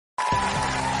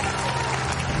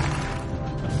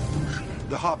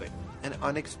The Hobbit, an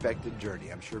unexpected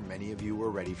journey. I'm sure many of you were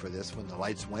ready for this when the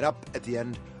lights went up at the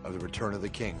end of The Return of the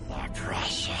King. The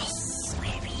precious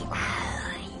will be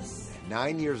ours.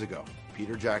 9 years ago,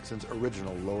 Peter Jackson's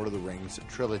original Lord of the Rings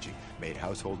trilogy made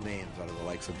household names out of the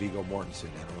likes of Viggo Mortensen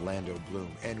and Orlando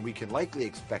Bloom, and we can likely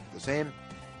expect the same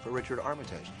for Richard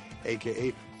Armitidge,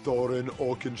 a.k.a. Thorin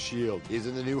Oakenshield. He's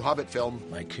in the new Hobbit film.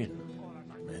 My kin,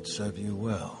 may it serve you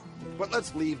well. But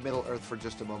let's leave Middle-earth for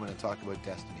just a moment and talk about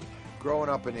destiny. Growing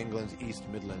up in England's East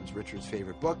Midlands, Richard's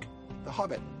favorite book, The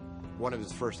Hobbit. One of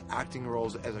his first acting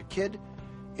roles as a kid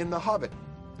in The Hobbit.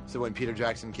 So when Peter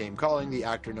Jackson came calling, the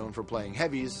actor known for playing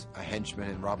heavies, a henchman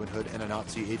in Robin Hood and a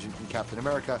Nazi agent in Captain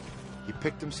America, he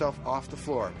picked himself off the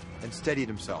floor and steadied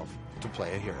himself to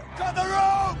play a hero. Cut the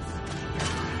ropes!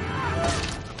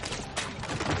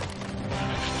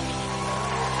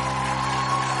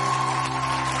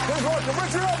 Please welcome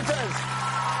Richard Armитidge.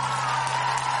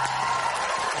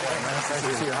 Nice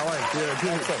to see you. How are you?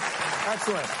 Yeah,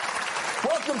 excellent.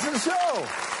 Welcome to the show.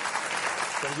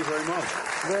 Thank you very much.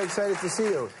 Very excited to see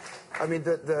you. I mean,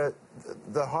 the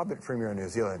Hobbit premiere in New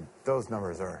Zealand, those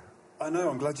numbers are... I know,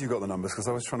 I'm glad you got the numbers, because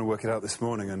I was trying to work it out this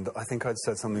morning, and I think I'd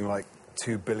said something like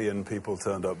 2 billion people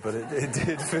turned up, but it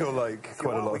did feel like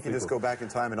quite a lot of people. We can just go back in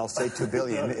time and I'll say 2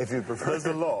 billion if you prefer. There's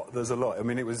a lot. I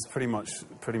mean, it was pretty much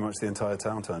the entire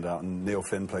town turned out, and Neil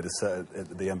Flynn played a set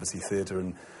at the Embassy Theatre,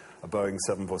 and a Boeing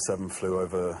 747 flew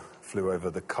over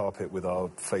the carpet with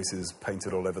our faces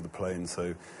painted all over the plane,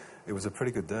 so it was a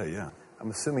pretty good day, yeah.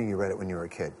 I'm assuming you read it when you were a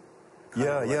kid.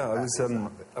 Yeah.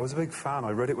 I was a big fan.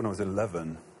 I read it when I was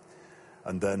 11,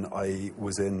 and then I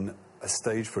was in a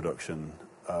stage production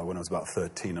when I was about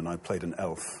 13, and I played an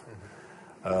elf.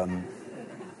 And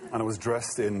I was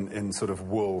dressed in sort of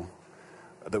wool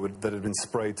that had been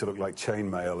sprayed to look like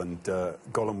chainmail, and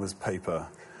Gollum was paper,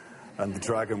 and the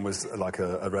dragon was like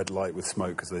a red light with smoke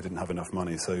because they didn't have enough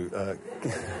money. So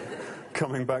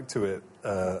coming back to it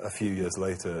a few years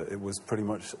later, it was pretty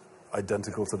much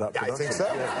identical to that production. I think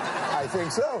so. Yeah. I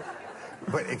think so.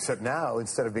 But except now,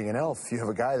 instead of being an elf, you have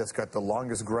a guy that's got the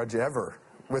longest grudge ever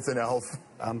with an elf.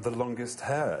 And the longest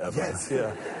hair ever. Yes.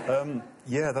 Yeah.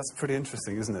 Yeah, that's pretty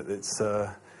interesting, isn't it? It's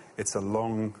a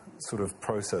long sort of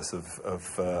process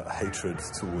of hatred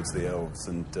towards the elves.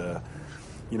 And,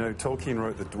 you know, Tolkien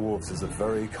wrote the dwarves as a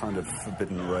very kind of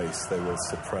forbidden race. They were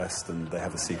suppressed, and they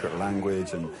have a secret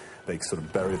language, and they sort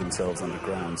of bury themselves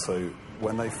underground. So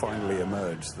when they finally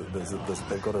emerge,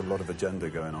 they've got a lot of agenda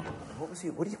going on. What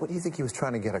do you think he was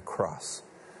trying to get across?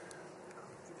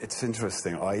 It's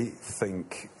interesting. I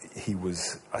think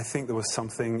there was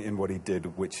something in what he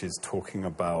did which is talking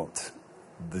about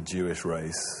the Jewish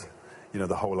race. You know,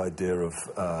 the whole idea of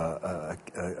a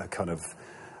kind of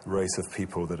race of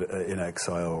people that are in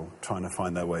exile trying to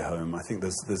find their way home. I think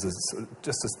there's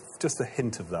just a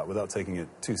hint of that without taking it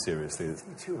too seriously. I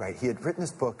think too, right? He had written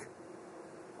this book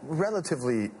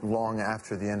relatively long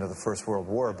after the end of the First World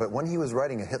War, but when he was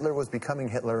writing it, Hitler was becoming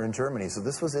Hitler in Germany, so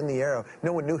this was in the era.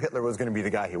 No one knew Hitler was going to be the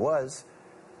guy he was,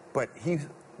 but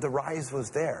the rise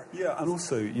was there. Yeah, and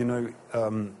also, you know,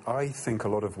 I think a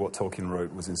lot of what Tolkien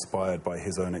wrote was inspired by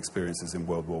his own experiences in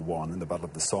World War I and the Battle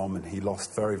of the Somme, and he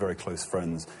lost very, very close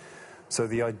friends. So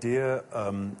the idea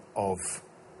of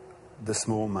the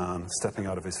small man stepping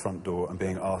out of his front door and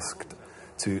being asked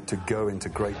to go into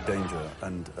great danger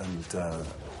and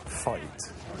fight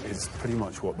is pretty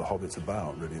much what The Hobbit's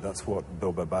about, really. That's what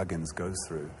Bilbo Baggins goes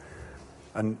through.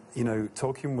 And, you know,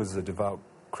 Tolkien was a devout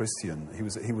Christian. He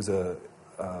was a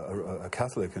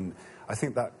Catholic, and I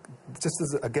think that just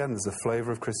again, there's a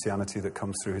flavour of Christianity that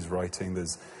comes through his writing.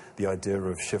 There's the idea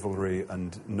of chivalry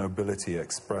and nobility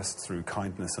expressed through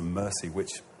kindness and mercy,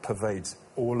 which pervades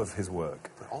all of his work.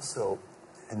 But also,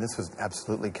 and this was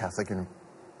absolutely Catholic, and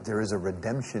there is a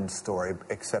redemption story,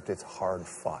 except it's hard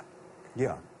fought.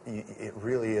 Yeah. It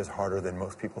really is harder than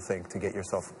most people think to get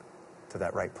yourself to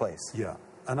that right place. Yeah,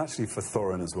 and actually for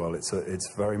Thorin as well,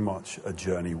 it's very much a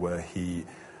journey where he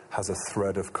has a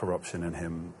thread of corruption in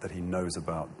him that he knows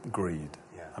about greed.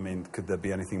 Yeah. I mean, could there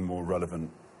be anything more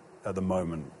relevant at the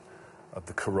moment of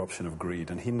the corruption of greed?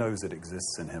 And he knows it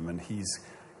exists in him, and he's,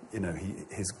 you know,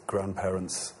 his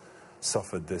grandparents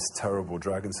suffered this terrible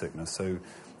dragon sickness, so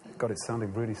God, it's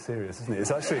sounding really serious, isn't it?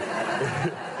 It's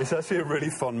actually a really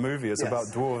fun movie. It's about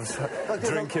dwarves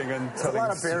drinking and telling... There's a lot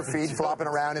of bare feet flopping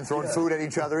around and throwing food at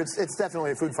each other. It's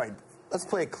definitely a food fight. Let's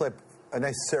play a clip, a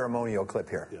nice ceremonial clip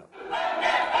here. Yeah.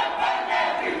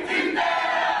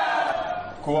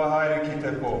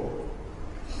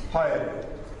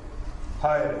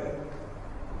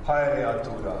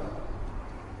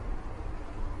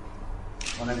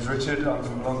 My name's Richard, I'm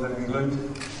from London, England.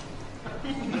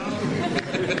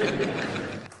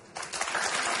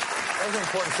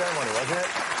 important ceremony, wasn't it?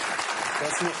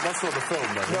 That's not the film,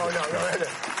 though. No.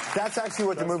 That's actually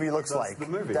what the movie looks like. The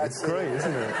movie. That's It's great,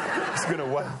 isn't it? It's going to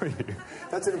wow you.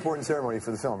 That's an important ceremony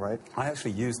for the film, right? I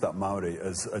actually used that Maori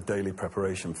as a daily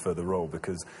preparation for the role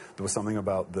because there was something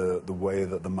about the way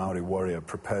that the Maori warrior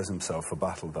prepares himself for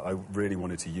battle that I really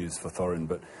wanted to use for Thorin.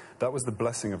 But that was the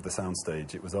blessing of the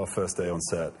soundstage. It was our first day on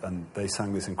set, and they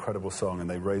sang this incredible song, and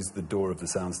they raised the door of the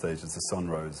soundstage as the sun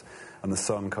rose, and the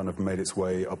sun kind of made its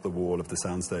way up the wall of the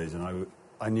soundstage, and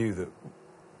I knew that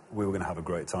we were going to have a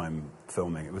great time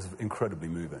filming. It was incredibly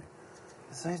moving.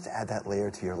 It's nice to add that layer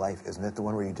to your life, isn't it? The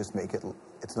one where you just make it,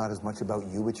 it's not as much about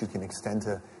you, but you can extend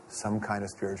to some kind of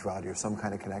spirituality or some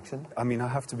kind of connection. I mean, I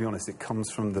have to be honest, it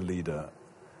comes from the leader,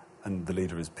 and the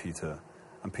leader is Peter.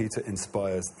 And Peter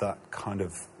inspires that kind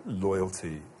of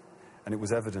loyalty. And it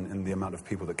was evident in the amount of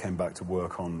people that came back to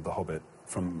work on The Hobbit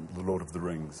from The Lord of the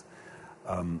Rings.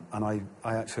 And I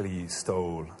actually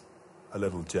stole a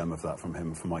little gem of that from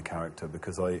him for my character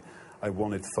because I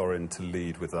wanted Thorin to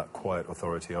lead with that quiet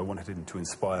authority. I wanted him to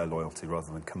inspire loyalty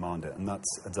rather than command it, and that's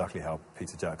exactly how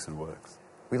Peter Jackson works.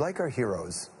 We like our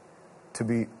heroes to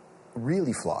be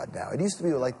really flawed now. It used to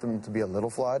be we like them to be a little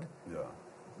flawed. Yeah.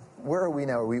 Where are we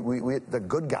now? We the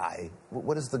good guy.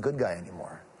 What is the good guy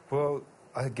anymore? Well,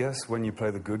 I guess when you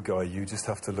play the good guy, you just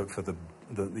have to look for the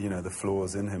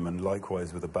flaws in him, and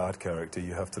likewise with a bad character,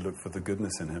 you have to look for the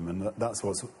goodness in him, and that's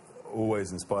what's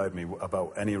always inspired me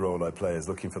about any role I play, is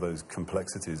looking for those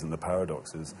complexities and the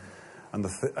paradoxes. And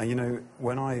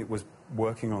when I was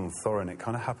working on Thorin, it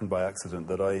kind of happened by accident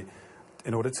that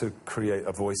in order to create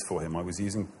a voice for him, I was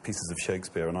using pieces of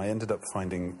Shakespeare, and I ended up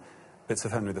finding bits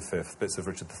of Henry V, bits of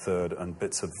Richard III, and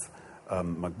bits of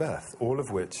Macbeth, all of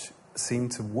which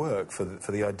seemed to work for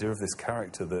the idea of this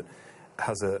character that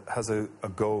has a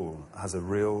goal, has a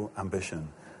real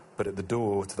ambition. But at the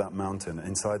door to that mountain,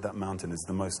 inside that mountain, is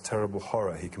the most terrible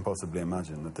horror he can possibly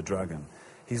imagine, the dragon.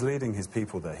 He's leading his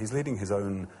people there. He's leading his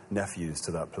own nephews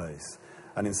to that place.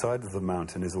 And inside of the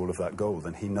mountain is all of that gold,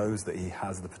 and he knows that he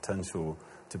has the potential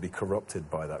to be corrupted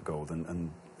by that gold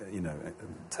and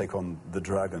take on the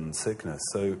dragon sickness.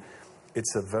 So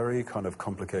it's a very kind of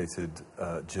complicated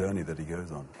journey that he goes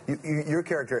on. Your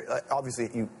character, obviously,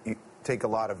 you take a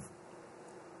lot of...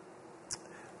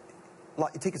 You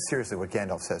take it seriously what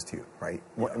Gandalf says to you, right?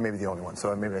 Yeah. Maybe the only one,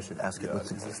 so maybe I should ask it. Yeah, is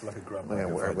this like a grab? I'm going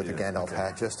to wear it with the Gandalf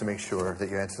hat just to make sure that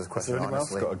you answer this question honestly.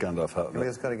 Has anyone else got a Gandalf hat? Anybody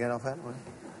else got a Gandalf hat?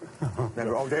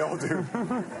 Oh, they all do.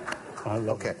 I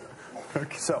love it.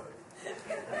 Okay. So,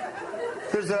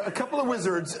 there's a couple of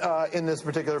wizards in this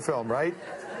particular film, right?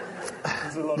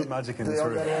 There's a lot of magic in this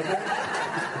room.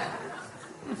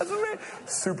 That's weird.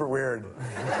 Super weird.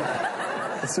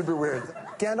 It's super weird.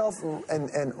 Gandalf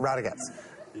and Radagast.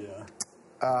 Yeah.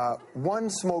 One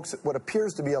smokes what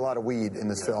appears to be a lot of weed in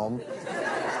this film.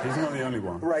 He's not the only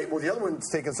one. Right. Well, the other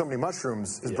one's taking so many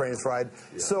mushrooms, his brain is fried.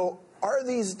 Yeah. So, are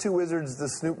these two wizards the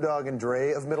Snoop Dogg and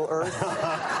Dre of Middle Earth?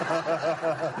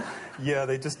 Yeah,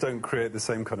 they just don't create the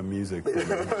same kind of music.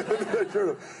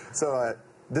 True. So,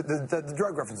 the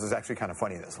drug reference is actually kind of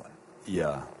funny in this one.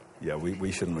 Yeah. Yeah,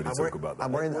 we shouldn't really talk about that.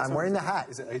 I'm wearing the hat.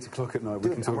 Is it 8 o'clock at night?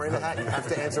 Dude, I'm wearing the hat. You have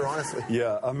to answer honestly.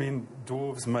 Yeah, I mean,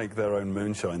 dwarves make their own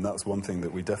moonshine. That's one thing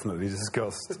that we definitely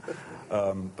discussed.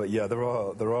 But yeah, there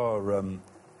are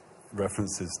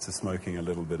references to smoking a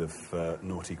little bit of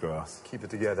naughty grass. Keep it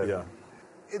together. Yeah.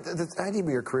 The idea of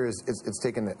your career it's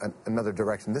taken another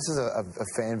direction. This is a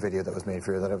fan video that was made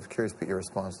for you that I was curious about your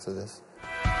response to this.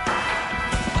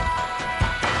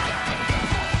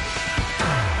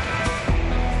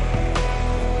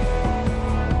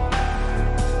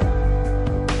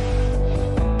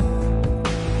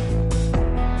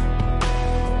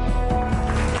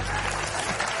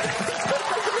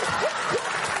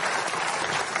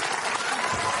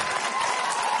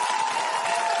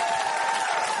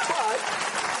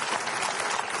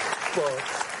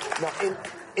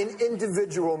 In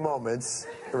individual moments,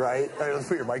 right? All right, let's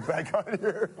put your mic back on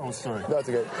here. Oh, sorry. That's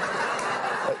okay.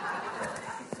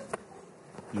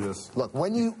 Yes. Look,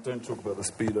 when you... Don't talk about the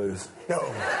Speedos. No.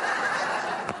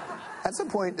 At some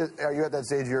point, are you at that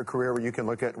stage of your career where you can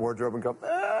look at wardrobe and go,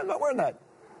 I'm not wearing that?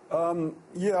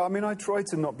 Yeah, I mean, I try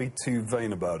to not be too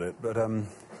vain about it, but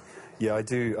yeah, I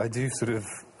do sort of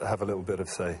have a little bit of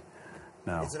say.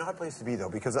 No. It's an odd place to be,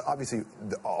 though, because obviously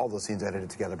all those scenes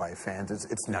edited together by fans.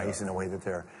 It's nice in a way that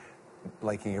they're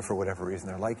liking you for whatever reason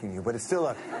they're liking you, but it's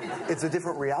still it's a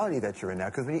different reality that you're in now.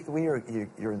 Because when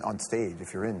you're on stage,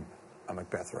 if you're in a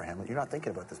Macbeth or a Hamlet, you're not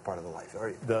thinking about this part of the life, are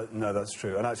you? No, that's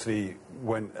true. And actually,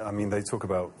 they talk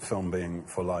about film being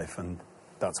for life, and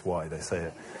that's why they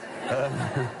say it.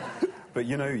 But,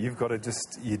 you know, you've got to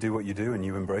you do what you do and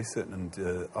you embrace it. And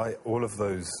all of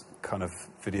those kind of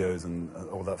videos and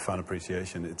all that fan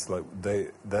appreciation, it's like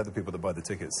they're the people that buy the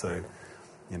tickets. So,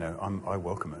 you know, I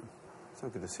welcome it. So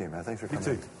good to see you, man. Thanks for You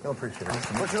coming. too. No, appreciate it.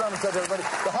 What's your name, everybody?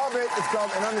 The Hobbit is called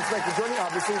An Unexpected Journey.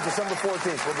 Obviously, December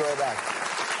 14th. We'll be right back.